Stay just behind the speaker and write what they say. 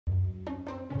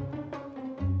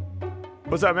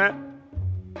What's up, man?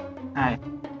 Hi.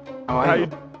 How are you?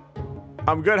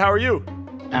 I'm good. How are you?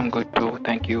 I'm good too.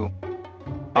 Thank you.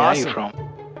 Where Awesome. are you from?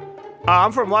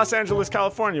 I'm from Los Angeles,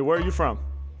 California. Where are you from?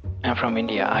 I'm from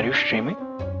India. Are you streaming?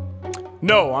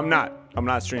 No, I'm not. I'm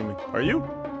not streaming. Are you?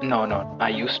 No, no. I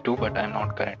used to, but I'm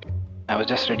not currently. I was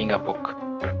just reading a book.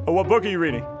 Oh, what book are you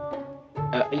reading?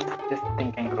 It's just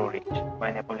Think and Grow Rich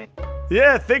by Napoleon.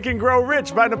 Yeah, Think and Grow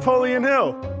Rich by Napoleon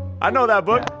Hill. I know that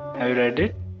book. Yeah. Have you read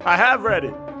it? I have read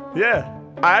it. Yeah.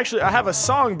 I have a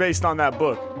song based on that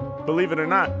book, believe it or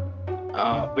not.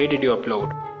 Where did you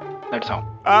upload that song?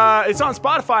 It's on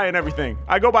Spotify and everything.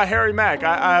 I go by Harry Mack.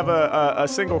 I have a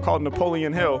single called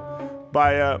Napoleon Hill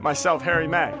by myself, Harry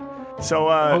Mack. So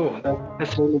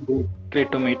That's really good.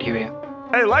 Great to meet you here.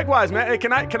 Hey, likewise, man. Hey,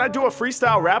 can I do a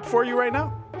freestyle rap for you right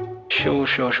now? Sure.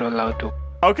 Love to.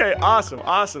 Okay,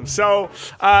 awesome. So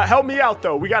help me out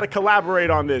though. We got to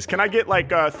collaborate on this. Can I get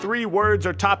like 3 words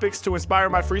or topics to inspire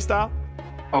my freestyle?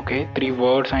 Okay, 3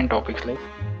 words and topics like.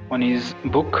 One is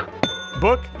book.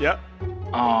 Book, yep.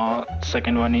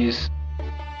 Second one is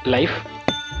life.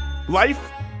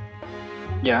 Life?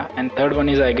 Yeah, and third one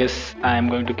is, I guess I am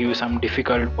going to give you some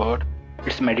difficult word.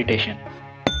 It's meditation.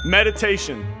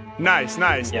 Meditation. Nice.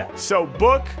 Yeah. So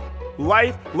book,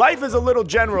 life. Life is a little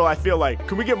general, I feel like.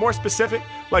 Can we get more specific?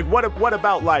 Like what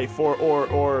about life?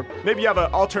 Or maybe you have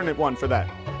an alternate one for that.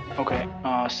 Okay,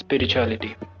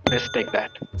 spirituality. Let's take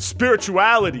that.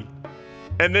 Spirituality.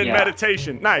 And then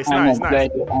meditation. Nice. I'm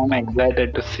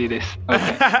excited to see this.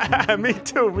 Okay. Me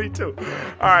too.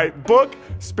 All right, book,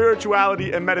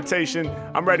 spirituality, and meditation.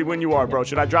 I'm ready when you are, bro.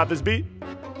 Should I drop this beat?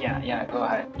 Yeah, go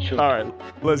ahead. Shoot. All right,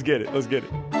 let's get it.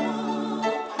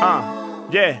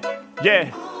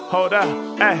 Yeah. Hold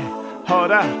up, hey.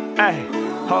 Hold up, hey.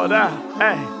 Hold up,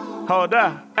 hey. Hold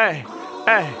up, hey.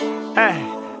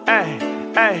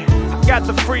 I got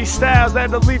the freestyles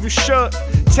that'll leave you shook.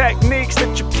 Techniques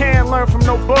that you can't learn from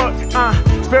no book.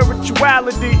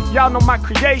 Spirituality, y'all know my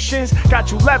creations. Got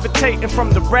you levitating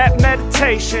from the rap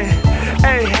meditation.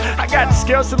 Hey, I got the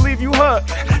skills to leave you hooked.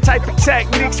 Type of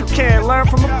techniques you can't learn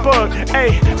from a book.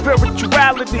 Hey,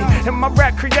 spirituality and my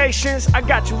rap creations. I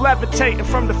got you levitating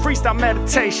from the freestyle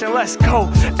meditation. Let's go.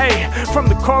 Hey, from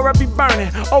the core I be burning.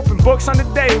 Open books on the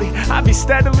daily. I be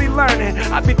steadily learning.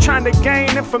 I be trying to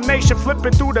gain information,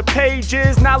 flipping through the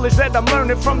pages. Knowledge that I'm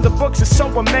learning from the books is so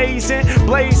amazing.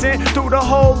 Blazing through the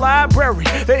whole library.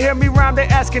 They hear me round, they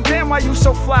asking, damn, why you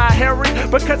so fly, Harry?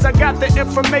 Because I got the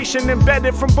information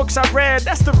embedded from books I read.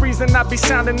 That's the reason I be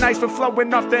sounding nice when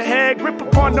flowing off the head. Grip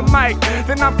upon the mic,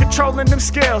 then I'm controlling them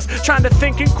skills. Trying to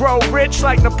think and grow rich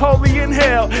like Napoleon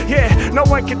Hill. Yeah, no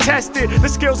one can test it. The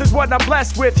skills is what I'm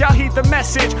blessed with. Y'all heed the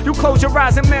message. You close your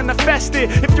eyes and manifest it.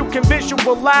 If you can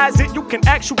visualize it, you can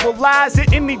actualize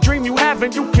it. Any dream you have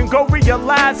and you can go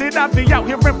realize it. I be out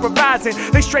here improvising.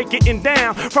 They straight getting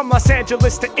down. From Los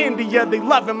Angeles to India, they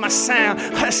loving my sound.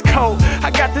 Let's go.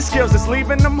 I got the skills that's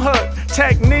leaving them hooked.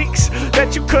 Techniques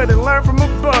that you couldn't learn from a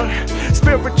book.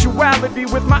 Spirituality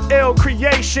with my ill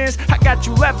creations. I got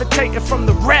you levitating from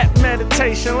the rap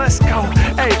meditation. Let's go.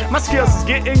 Hey, my skills is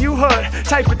getting you hooked.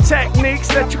 Type of techniques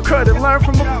that you couldn't learn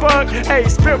from a book. Hey,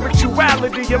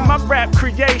 spirituality in my rap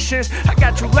creations. I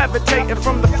got you levitating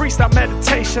from the freestyle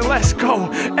meditation. Let's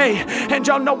go. Hey, and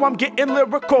y'all know I'm getting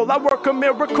lyrical. I work a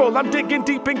miracle. I'm digging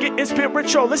deep and getting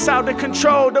spiritual. It's out of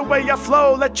control the way I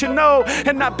flow, let you know.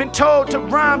 And I've been told to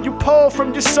rhyme, you pull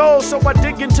from your soul. So I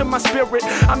dig into my spirit.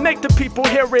 I make the people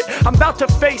hear it. I'm about to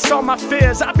face all my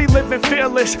fears. I be living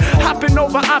fearless, hopping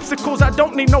over obstacles. I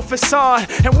don't need no facade.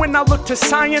 And when I look to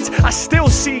science, I still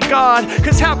see God.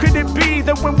 Cause how could it be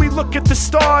that when we look at the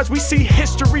stars, we see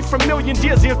history from million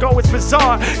years ago? It's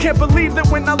bizarre. Can't believe that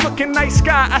when I look in night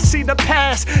sky, I see the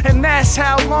past. And that's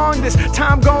how long this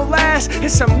time gon' last.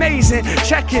 It's amazing.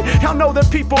 Check it. Y'all know that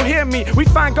people hear me. We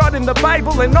find God in the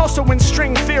Bible and also in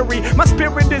string theory. My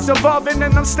spirit is evolving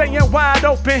and I'm staying wide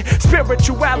open.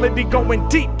 Spirituality going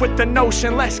deep with the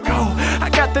notion. Let's go. I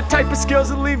got the type of skills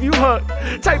that leave you hooked.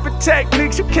 Type of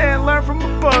techniques you can't learn from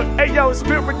a book. Hey yo,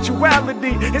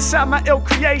 spirituality inside my ill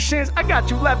creations. I got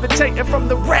you levitating from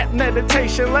the rap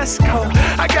meditation. Let's go.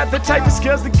 I got the type of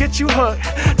skills that get you hooked.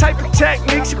 Type of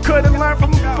techniques you couldn't learn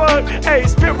from a book. Hey,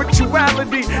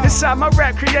 spirituality inside my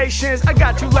rap creations. I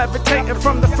got you levitating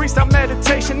from the freestyle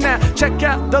meditation. Now check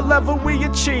out the level we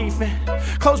achieving.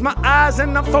 Close my eyes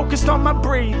and I'm focused on my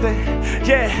breathing.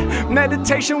 Yeah,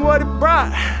 meditation what it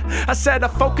brought. I said I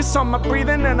focus on my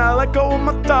breathing and I let go of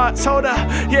my thoughts. Hold up,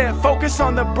 yeah, focus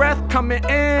on the breath coming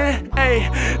in. Hey,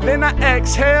 then I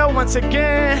exhale once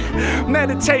again.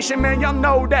 Meditation, man, y'all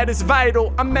know that it's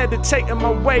vital. I'm meditating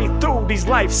my way through these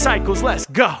life cycles. Let's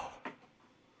go.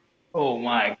 Oh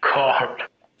my God.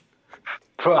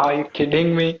 Bro, are you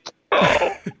kidding me?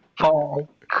 Oh my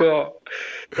god.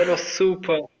 That was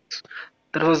super.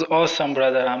 That was awesome,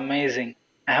 brother. Amazing.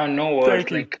 I have no words.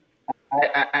 Thank you. Like,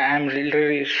 I'm really,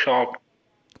 really shocked.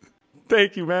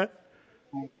 Thank you, man.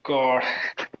 Oh god.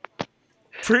 That's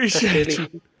Appreciate really.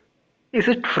 you. Is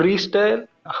it freestyle?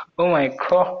 Oh my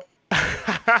god.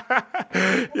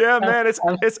 Yeah, man.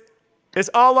 I'm, It's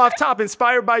all off top,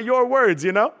 inspired by your words,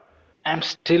 you know? I'm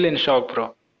still in shock,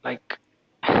 bro. Like,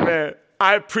 Man,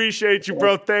 I appreciate you,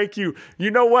 bro. Thank you. You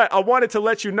know what? I wanted to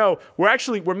let you know we're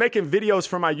making videos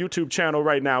for my YouTube channel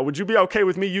right now. Would you be okay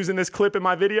with me using this clip in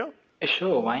my video?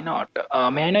 sure, why not?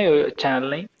 May I know your channel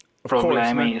name? Of Probably course,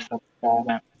 I man. may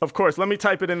subscribe. Of course. Let me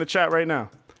type it in the chat right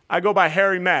now. I go by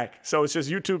Harry Mack, so it's just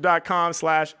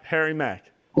youtube.com/Harry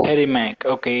Mack. Harry Mac.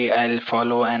 Okay, I'll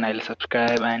follow and I'll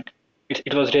subscribe. And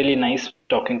it was really nice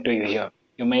talking to you here.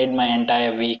 You made my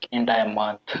entire week, entire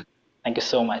month. Thank you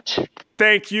so much.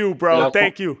 Thank you, bro. Love,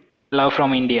 Thank you. love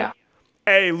from India.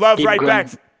 Hey, love Keep right growing. back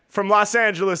from Los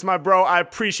Angeles, my bro. I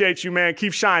appreciate you, man.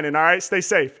 Keep shining, all right? Stay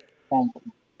safe. Thank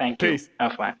you. Thank you. Peace.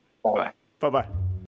 Have fun. Bye bye. Bye-bye.